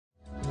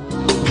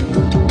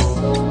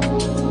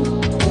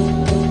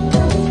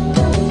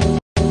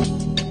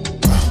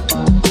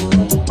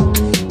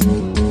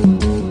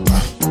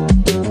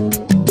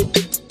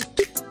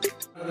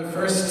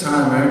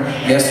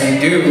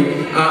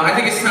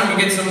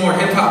more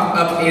hip hop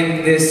up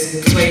in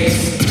this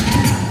place.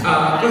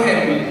 Go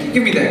ahead,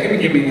 give me that.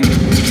 Give me that.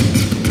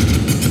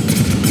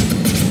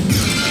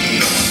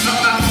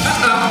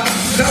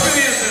 Stop your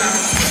hands now.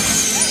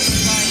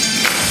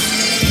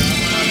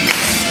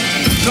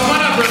 Come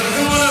on up, brother.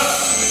 Come on up.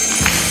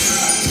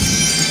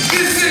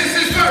 This is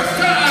his first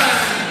time.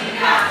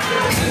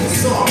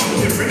 It's all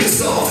different. It's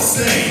all the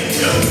same.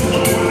 Yo,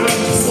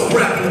 so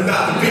rapping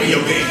about the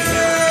video games.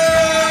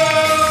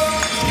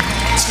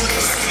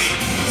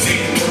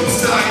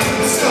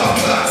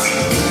 Starbucks.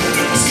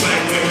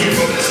 Swag when you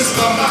roll, that's just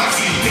my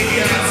moxie. They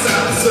get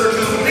outside the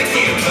circle, they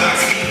can't box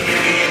me.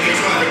 And they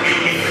try to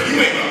beat me, you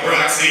ain't my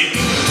proxy.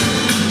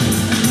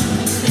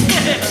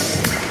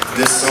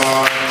 This song,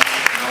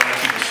 I want to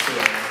keep it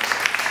short.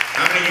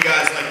 How many of you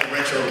guys like the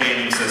retro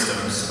gaming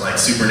systems? Like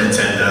Super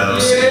Nintendo,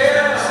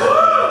 Yeah!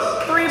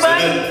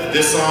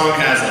 This song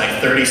has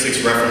like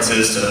 36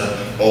 references to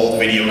old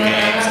video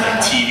games, like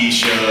TV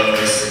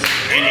shows,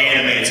 and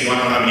anime too. I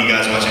don't know how many of you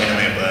guys watch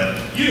anime,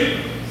 but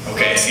yeah.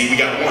 Okay, see, we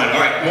got one.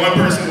 All right, one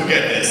person will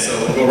get this, so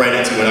we'll go right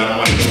into it. I don't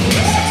want to go for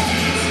like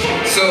 6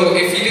 minutes. So,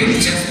 if you didn't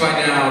guess by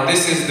now,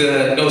 this is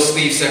the no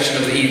sleeve section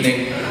of the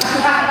evening. Guns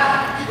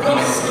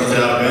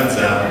out, guns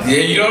out.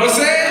 Yeah, you know what I'm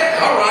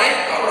saying? All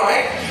right, all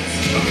right.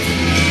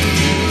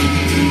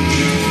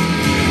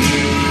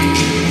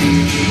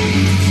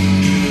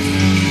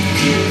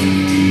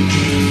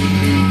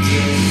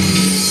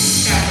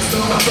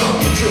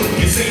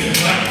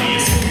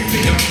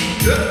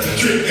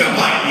 Trick I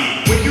might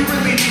be. When you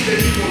really need the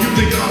people, you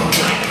think I'm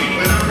unlikely.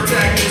 When I'm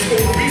protagonist for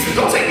a reason,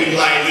 don't take me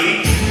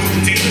lightly. With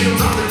the details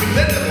on the view,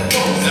 that never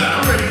falls out.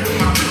 I'm ready with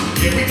my crew,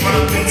 yeah, we run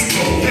up things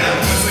go down.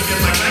 I'm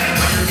swinging like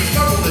that, like you're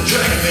struggle the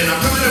dragon. Man, I'm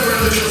coming over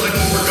the trails like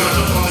we're gonna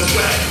jump on this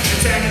whack.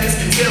 Antagonist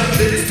can tell that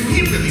this dude,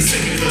 he really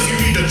singing us. You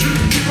need a true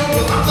hero,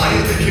 well, I'm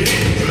flyer than your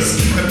universe.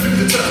 I'm through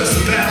the toughest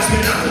of battles,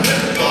 man, I'm the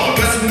level dog.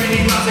 Got so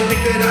many lives, they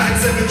think that I had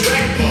 7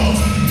 Dragon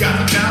Balls. Got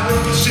the power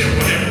of the shit,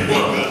 whatever,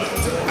 one up.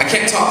 I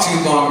can't talk too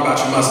long about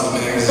your muscle,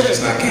 man, because it's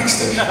just not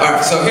gangster.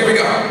 Alright, so here we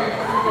go.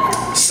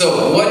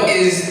 So, what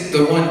is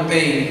the one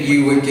thing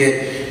you would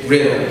get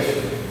rid of?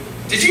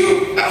 Did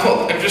you,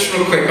 just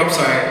real quick, I'm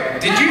sorry.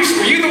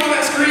 Were you the one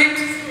that screamed?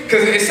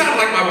 Because it sounded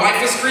like my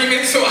wife was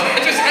screaming, so I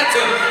just had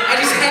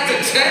to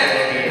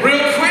check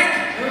real quick.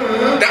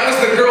 That was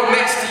the girl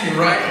next to you,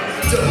 right?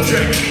 Double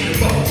drag me the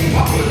bubble,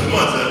 I put the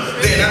mother.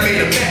 Then I made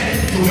a mad.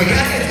 The way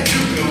I had to do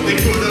them, they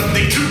put up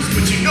their juice,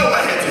 but you know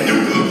I had to do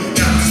them.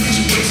 Now the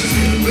situation's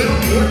getting a little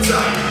more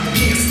tight.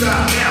 Can't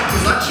stop now,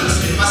 cause I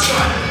just hit my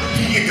stride.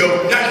 Here you go,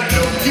 now you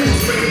know, he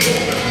was ready for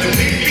it. The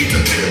big beat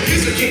the bill,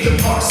 he's the Kingdom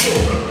Hearts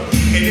Sora.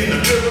 And in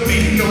the pyramid,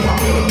 you know I'm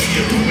gonna be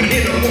a room, and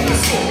in a moment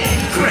for me.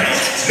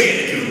 Crash,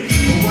 Bandicoot.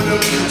 But what up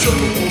with the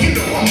trouble, well, you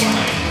know I'm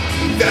mine.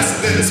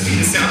 Faster than the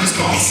speed of sound, just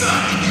call me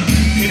Sonic.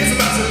 And it's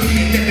about to be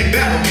an epic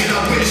battle, and I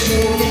wish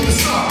for a room to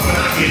start when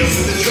I hit him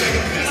with the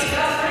dragon fist.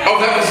 Oh,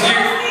 that was you?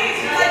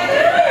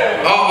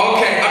 Oh,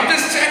 okay, I'm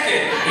just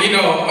checking. You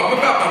know, I'm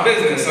about my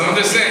business, so I'm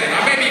just saying.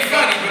 I may be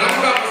funny, but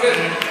I'm about my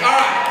business.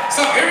 Alright,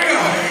 so here we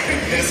go.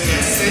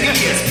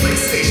 Yes,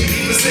 PlayStation,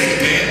 even Sega,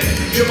 man.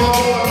 You're my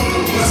boy,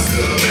 Blue, what's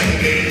good,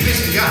 man?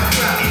 Vision got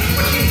cloudy,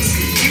 I can't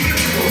see. Even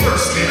if you were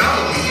first, man,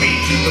 I'll always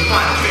beat you the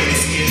Final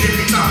Fantasy. And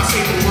every time I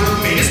say the word,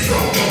 man, it's pro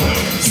bono.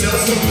 Sell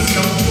something,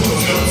 no world,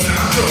 no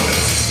time growing.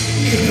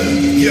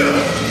 Yo,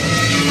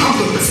 I'm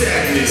the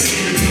protagonist.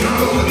 I'm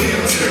over there,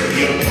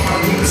 Ontario,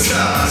 part of the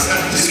stars.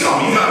 Just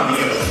call me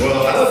Mario.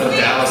 Well, I live in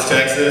Dallas,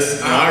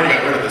 Texas. I already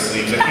got rid of the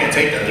sleeves. I can't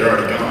take them, they're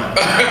already gone.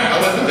 I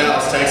live in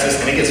Dallas, Texas,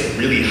 and it gets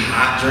really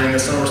hot during the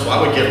summer, so I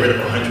would get rid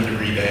of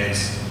 100-degree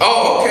days.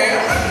 Oh, okay.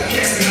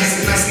 Yes,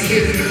 nice to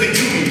hear that they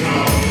do me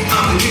wrong.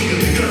 I'm the king of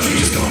the country,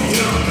 just call me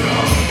Young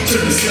Wrong.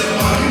 Turn the step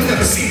on, you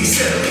never see me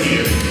settle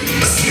here.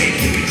 A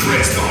snake in the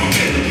grass, call me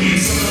Melody.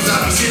 Sometimes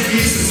I'll be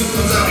serious, and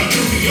sometimes I'll be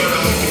goofy, but I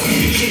hope I'll be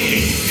the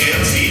king.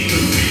 LT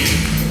Movie.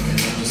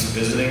 I'm just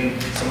visiting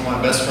some of my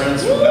best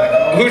friends from back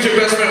home. Who's your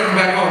best friend from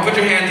back home? Put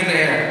your hands in the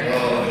air.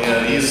 Well,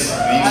 yeah, he's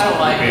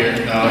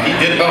weird. He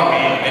did like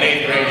me. In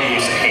 8th grade, he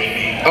used to hate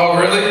me. Oh,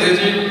 really? Did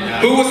you?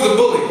 Yeah. Who was the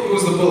bully? Who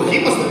was the bully?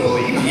 He was the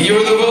bully. You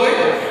were the bully?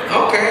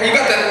 Okay, you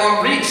got that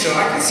long reach, so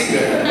I can see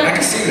that. I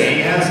can see that.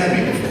 He has hit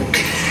me before.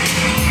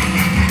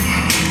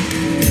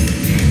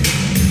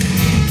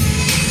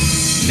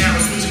 Now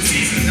it's switching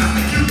season. I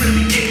think you're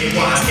really getting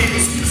wise. Can't go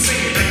super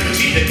singing. Now you're a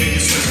G that made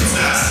you switch from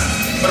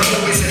size. But I'm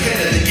always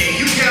ahead of the game.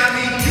 You got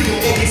me, you will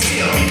always see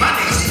on me. My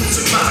name's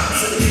Bruce Mars.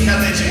 Now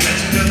that you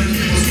mentioned other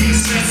heroes, we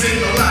dispense in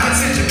the line.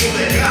 Attention for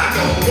that guy,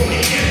 go only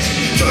catch.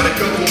 Try to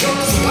go up,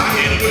 so I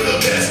hit him with a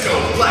best go.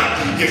 Like,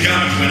 you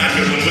got me when I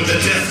hit him with the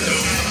death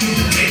note.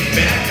 Take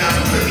back, guys,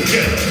 I'm really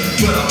good.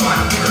 But I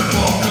might work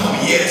ball, call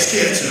me Ash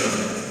Ketchum.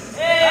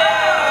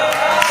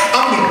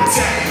 I'm the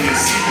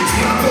protagonist.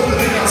 I'm older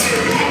than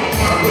Ontario.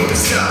 Part of the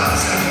stars,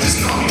 just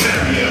call me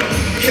Mario.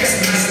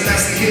 Yes,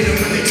 nice to hit him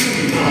when they do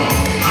me wrong.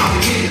 I'm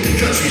the king of the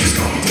country, just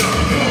call me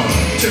Donkey Kong.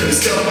 Turn the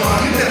step on,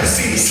 you never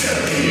see me settle.